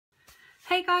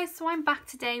Hey guys, so I'm back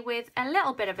today with a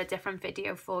little bit of a different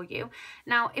video for you.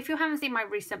 Now, if you haven't seen my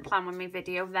recent Plan With Me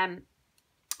video, then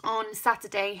on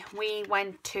Saturday we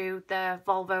went to the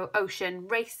Volvo Ocean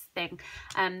race thing,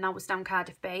 and that was down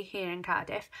Cardiff Bay here in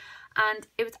Cardiff, and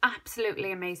it was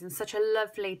absolutely amazing. Such a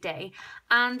lovely day,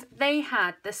 and they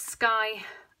had the Sky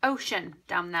Ocean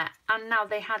down there, and now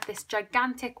they had this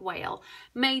gigantic whale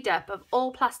made up of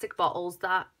all plastic bottles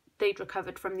that they'd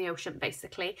recovered from the ocean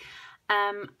basically.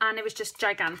 And it was just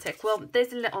gigantic. Well,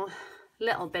 there's a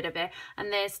little bit of it,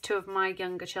 and there's two of my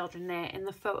younger children there in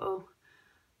the photo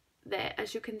there,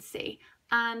 as you can see,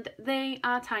 and they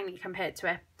are tiny compared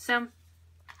to it. So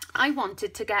I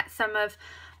wanted to get some of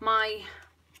my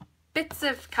bits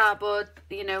of cardboard,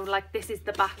 you know, like this is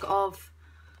the back of,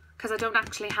 because I don't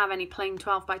actually have any plain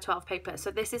 12 by 12 paper,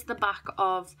 so this is the back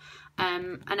of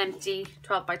an empty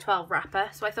 12 by 12 wrapper.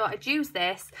 So I thought I'd use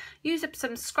this, use up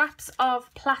some scraps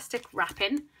of plastic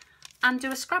wrapping and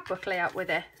do a scrapbook layout with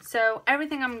it. So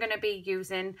everything I'm going to be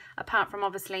using, apart from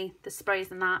obviously the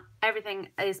sprays and that, everything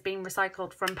is being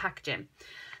recycled from packaging.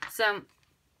 So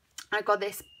I got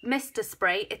this mister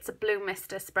spray, it's a blue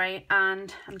mister spray,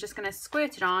 and I'm just going to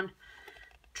squirt it on.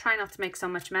 Try not to make so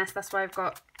much mess. That's why I've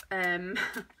got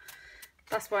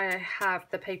that's why I have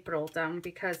the paper all down,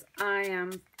 because I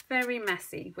am very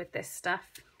messy with this stuff.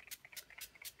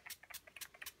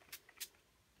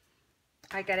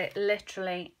 I get it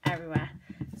literally everywhere.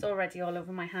 It's already all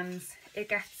over my hands. It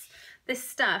gets, this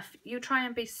stuff, you try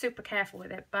and be super careful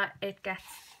with it, but it gets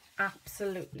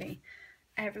absolutely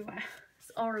everywhere.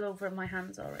 It's all over my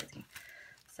hands already.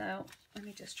 So let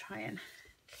me just try and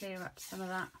clear up some of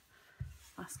that.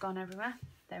 That's gone everywhere.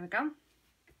 There we go.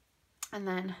 And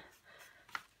then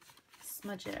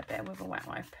smudge it a bit with a wet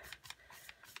wipe.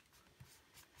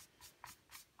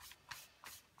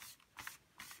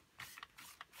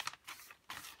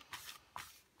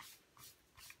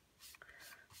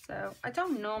 So I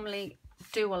don't normally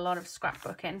do a lot of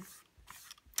scrapbooking.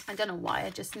 I don't know why, I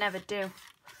just never do.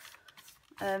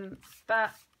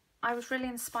 But I was really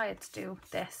inspired to do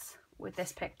this with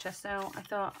this picture, so I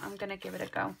thought I'm gonna give it a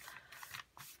go.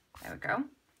 There we go.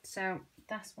 So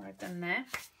that's what I've done there.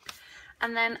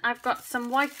 And then I've got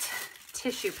some white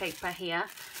tissue paper here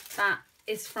that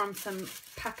is from some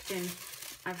packaging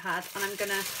I've had, and I'm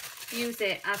going to use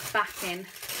it as backing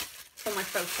for my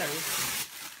photos.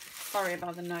 Sorry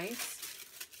about the noise.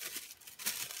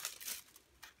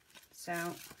 So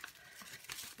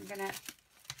I'm going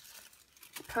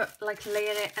to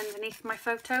layer it underneath my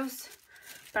photos,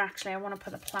 but actually I want to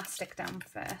put the plastic down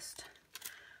first.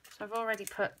 So I've already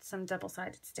put some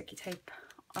double-sided sticky tape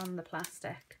on the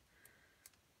plastic.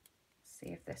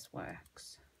 See if this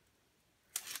works.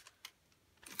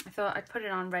 I thought I'd put it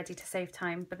on ready to save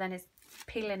time, but then it's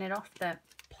peeling it off the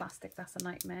plastic. That's a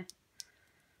nightmare.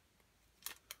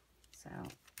 So,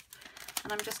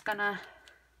 and I'm just gonna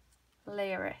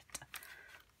layer it.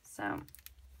 So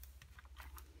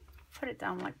put it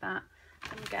down like that.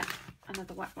 Let me get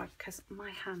another wet wipe because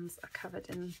my hands are covered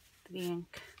in the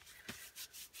ink.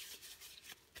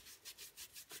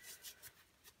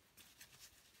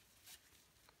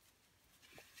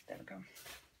 There we go.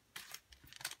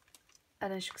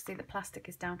 And as you can see, the plastic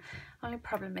is down. Only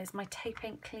problem is my tape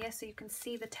ain't clear, so you can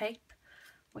see the tape,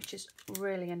 which is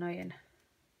really annoying.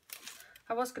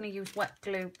 I was going to use wet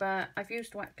glue, but I've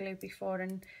used wet glue before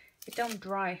and it don't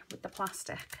dry with the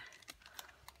plastic.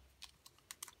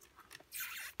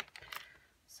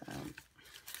 So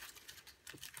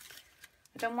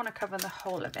I don't want to cover the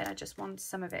whole of it. I just want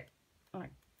some of it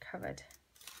like covered.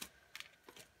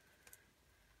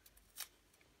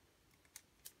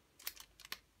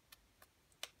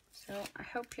 So I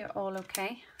hope you're all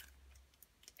okay.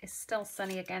 It's still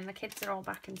sunny again. The kids are all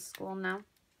back in school now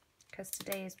because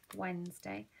today is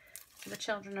Wednesday. So the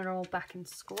children are all back in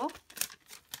school.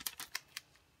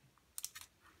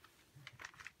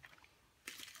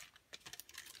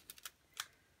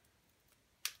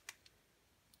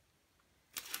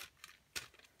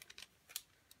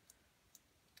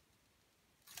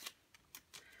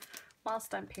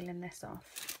 Whilst I'm peeling this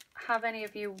off, have any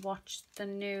of you watched the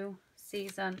new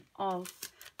season of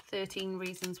 13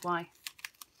 Reasons Why?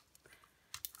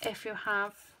 If you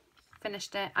have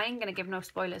finished it, I ain't gonna give no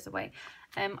spoilers away.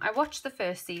 I watched the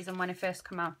first season when it first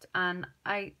came out and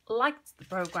I liked the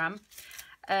program.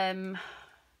 The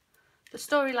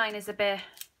storyline is a bit,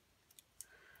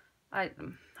 I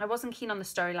wasn't keen on the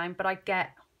storyline, but I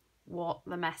get what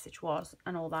the message was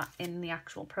and all that in the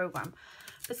actual program.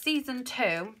 But season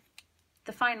 2,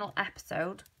 the final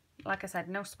episode, like I said,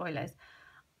 no spoilers,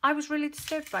 I was really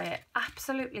disturbed by it,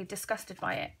 absolutely disgusted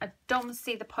by it. I don't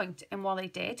see the point in what they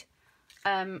did.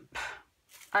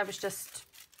 I was just,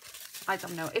 I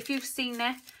don't know. If you've seen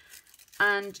it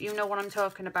and you know what I'm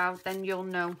talking about, then you'll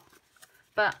know.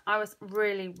 But I was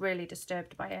really, really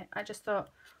disturbed by it. I just thought,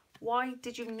 why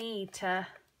did you need to,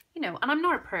 you know, and I'm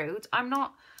not a prude. I'm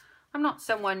not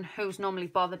someone who's normally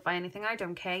bothered by anything. I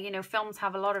don't care. You know, films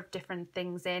have a lot of different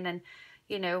things in, and,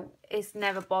 you know, it's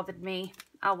never bothered me.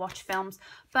 I'll watch films.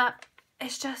 But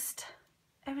it's just,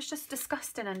 it was just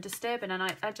disgusting and disturbing. And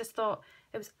I just thought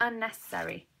it was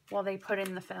unnecessary what they put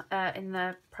in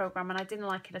the program. And I didn't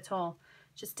like it at all.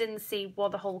 Just didn't see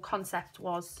what the whole concept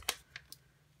was.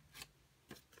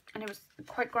 And it was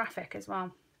quite graphic as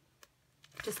well.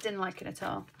 Just didn't like it at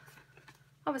all.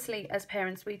 Obviously, as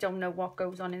parents, we don't know what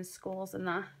goes on in schools and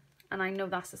that. And I know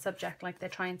that's a subject like they're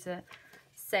trying to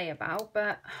say about,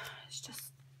 but it's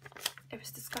just, it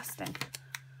was disgusting.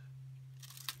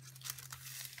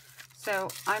 So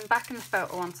I'm backing the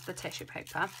photo onto the tissue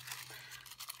paper.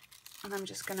 And I'm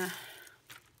just gonna,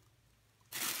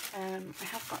 I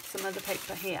have got some other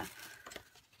paper here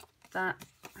that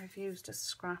I've used as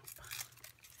scrap.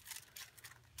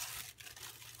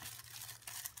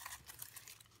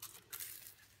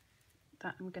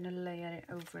 That I'm going to layer it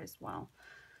over as well.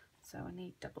 So I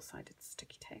need double-sided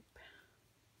sticky tape.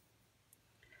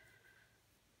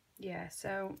 Yeah,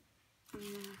 so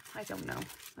I don't know.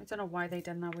 I don't know why they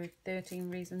done that with 13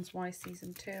 Reasons Why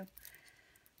Season 2.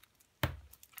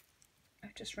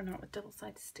 I've just run out of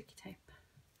double-sided sticky tape.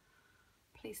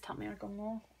 Please tell me I got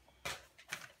more.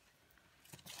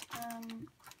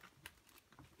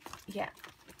 Yeah.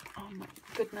 Oh my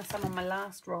goodness, I'm on my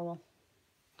last roll.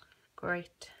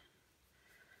 Great.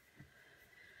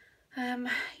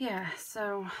 Yeah,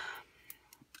 so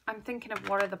I'm thinking of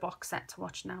what other box set to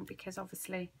watch now, because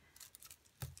obviously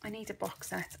I need a box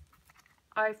set.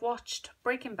 I've watched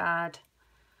Breaking Bad,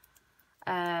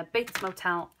 Bates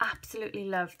Motel. Absolutely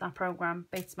loved that program,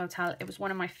 Bates Motel. It was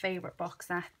one of my favourite box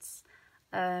sets.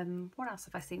 What else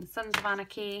have I seen? Sons of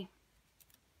Anarchy.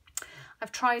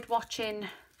 I've tried watching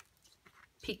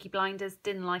Peaky Blinders,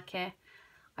 didn't like it.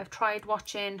 I've tried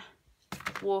watching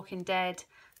Walking Dead,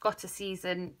 got to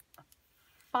season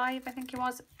 5, I think it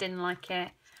was, didn't like it.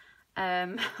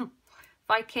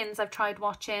 Vikings I've tried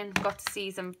watching, got to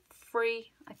season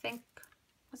 3, I think.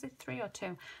 Was it 3 or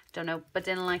 2? Don't know, but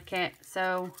didn't like it.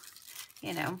 So,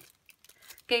 you know.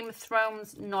 Game of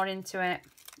Thrones, not into it.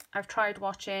 I've tried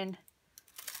watching,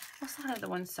 what's that other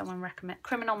one someone recommended?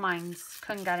 Criminal Minds,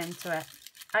 couldn't get into it.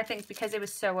 I think because it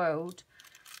was so old,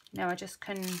 no, I just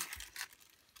couldn't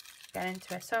get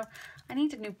into it. So I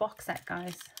need a new box set,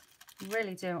 guys. I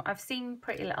really do. I've seen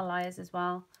Pretty Little Liars as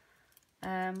well.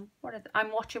 I'm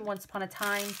watching Once Upon a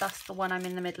Time. That's the one I'm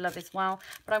in the middle of as well.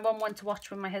 But I want one to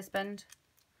watch with my husband,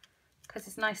 because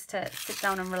it's nice to sit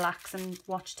down and relax and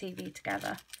watch TV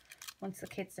together once the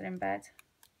kids are in bed.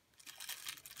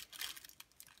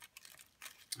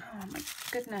 Oh my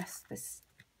goodness, this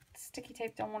sticky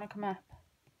tape don't want to come up.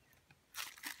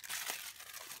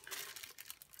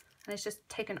 And it's just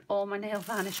taken all my nail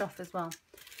varnish off as well.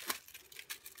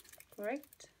 Great.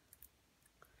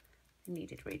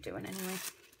 Needed redoing anyway.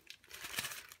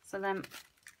 So then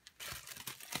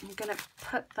I'm going to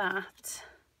put that,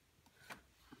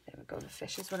 there we go, the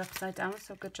fishes were upside down,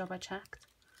 so good job I checked.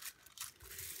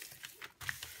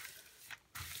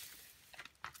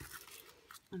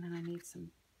 And then I need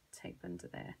some tape under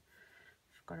there.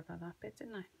 Forgot about that bit,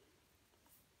 didn't I?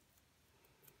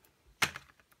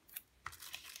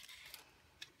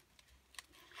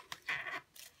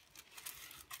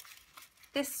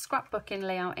 This scrapbooking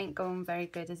layout ain't going very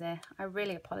good, is it? I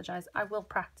really apologise. I will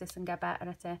practice and get better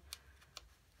at it.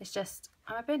 It's just,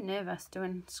 I'm a bit nervous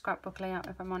doing scrapbook layout,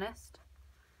 if I'm honest.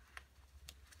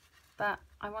 But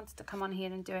I wanted to come on here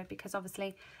and do it because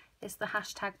obviously it's the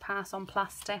hashtag pass on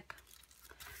plastic.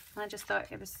 And I just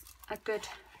thought it was a good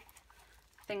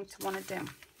thing to want to do.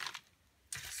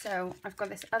 So I've got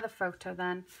this other photo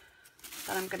then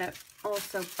that I'm going to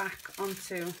also back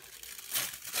onto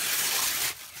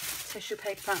tissue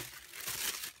paper.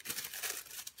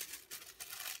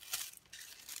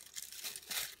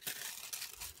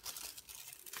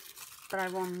 But I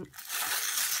want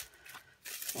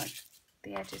like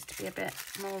the edges to be a bit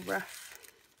more rough.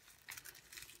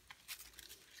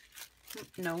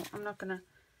 No, I'm not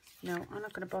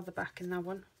gonna bother backing that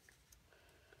one.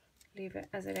 Leave it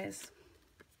as it is.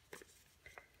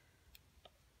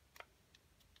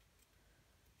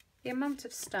 The amount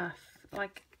of stuff,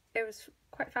 like, it was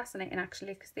quite fascinating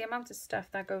actually, because the amount of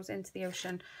stuff that goes into the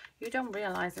ocean, you don't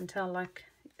realise until like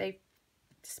they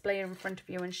display it in front of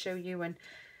you and show you, and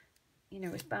you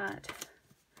know it's bad.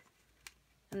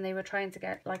 And they were trying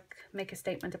to make a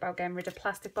statement about getting rid of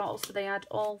plastic bottles, so they had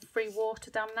all free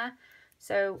water down there.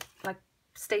 So like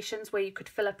stations where you could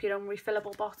fill up your own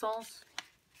refillable bottles.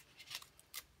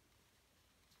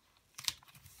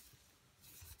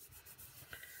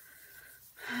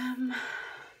 I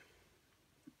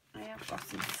have got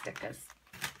some stickers.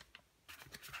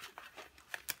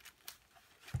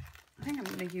 I think I'm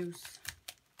going to use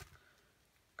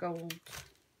gold.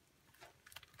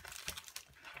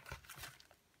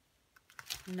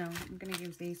 No, I'm going to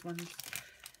use these ones.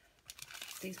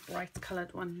 These bright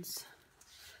coloured ones.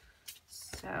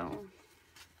 So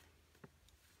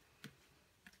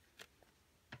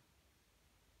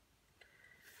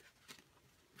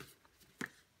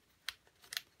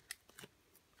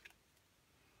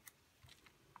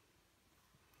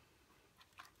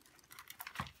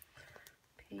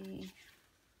P.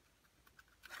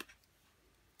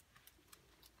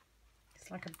 It's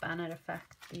like a banner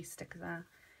effect, these stickers are.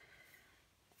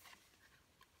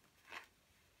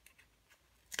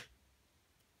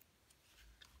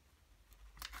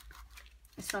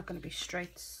 It's not going to be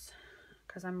straight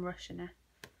because I'm rushing it.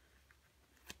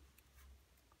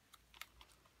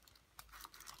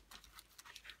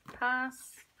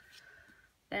 Pass.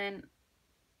 Then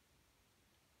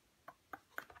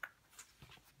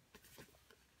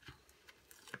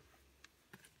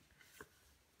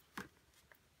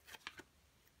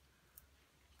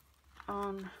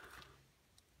on.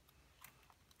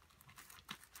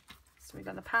 So we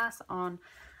got the pass on,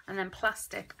 and then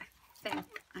plastic. I think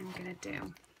I'm gonna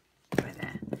do right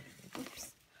there.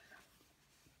 Oops.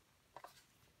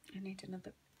 I need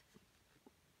another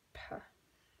P.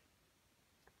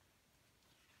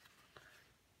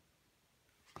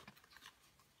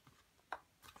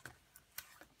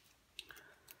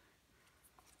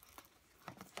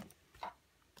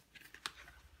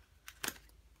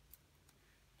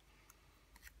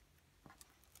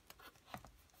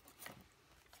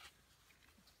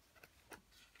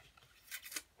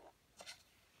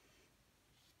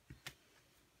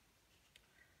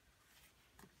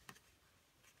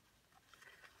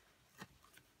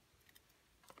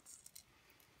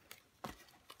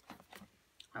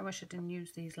 I wish I didn't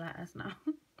use these letters now.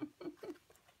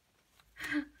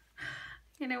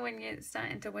 You know when you're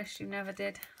starting to wish you never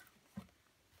did.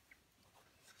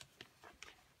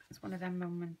 It's one of them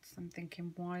moments I'm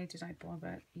thinking, why did I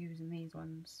bother using these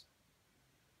ones?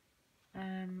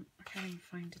 I can't even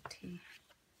find a T.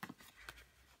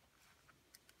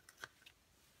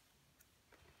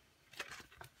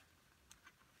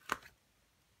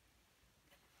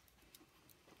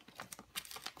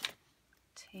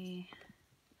 T.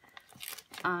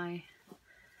 I,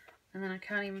 and then I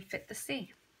can't even fit the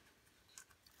C.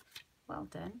 Well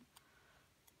done.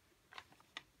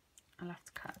 I'll have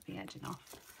to cut the edging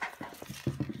off.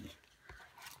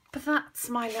 But that's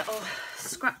my little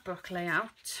scrapbook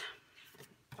layout.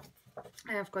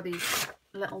 I have got these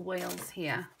little wheels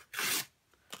here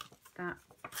that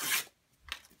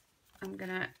I'm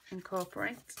gonna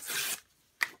incorporate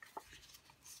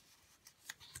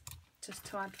just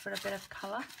to add for a bit of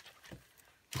colour.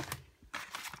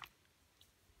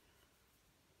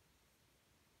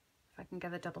 I can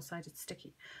get a double-sided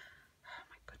sticky. Oh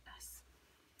my goodness.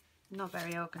 Not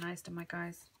very organised, am I,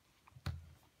 guys?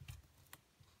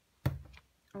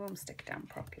 I won't stick it down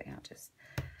properly. I'll just...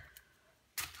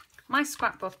 My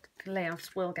scrapbook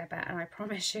layouts will get better, I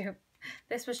promise you.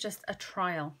 This was just a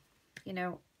trial. You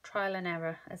know, trial and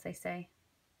error, as they say.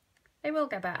 They will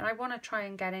get better. I want to try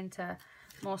and get into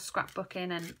more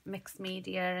scrapbooking and mixed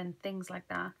media and things like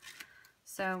that.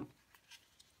 So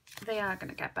they are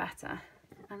going to get better.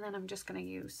 And then I'm just going to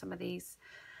use some of these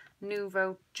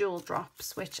Nuvo jewel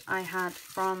drops, which I had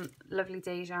from Lovely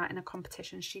Deja in a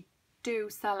competition. She do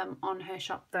sell them on her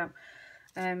shop though,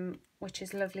 which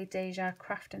is Lovely Deja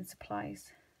Craft and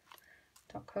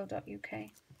Supplies.co.uk.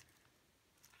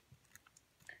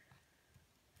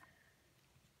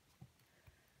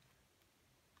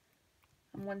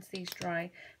 And once these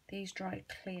dry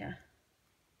clear.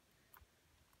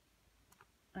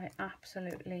 I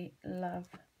absolutely love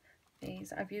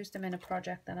these. I've used them in a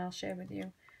project that I'll share with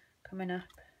you coming up,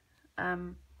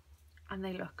 and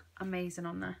they look amazing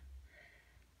on there.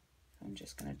 I'm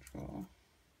just going to draw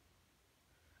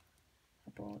a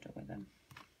border with them.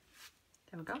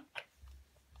 There we go.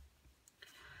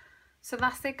 So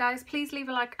that's it, guys. Please leave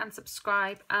a like and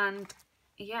subscribe, and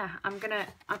yeah, I'll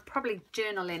probably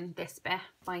journal in this bit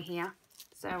by here,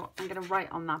 so I'm going to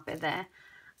write on that bit there,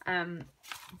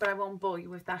 but I won't bore you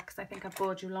with that because I think I've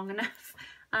bored you long enough.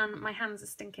 And my hands are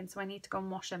stinking, so I need to go and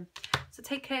wash them. So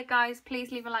take care, guys.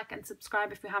 Please leave a like and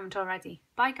subscribe if you haven't already.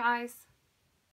 Bye, guys.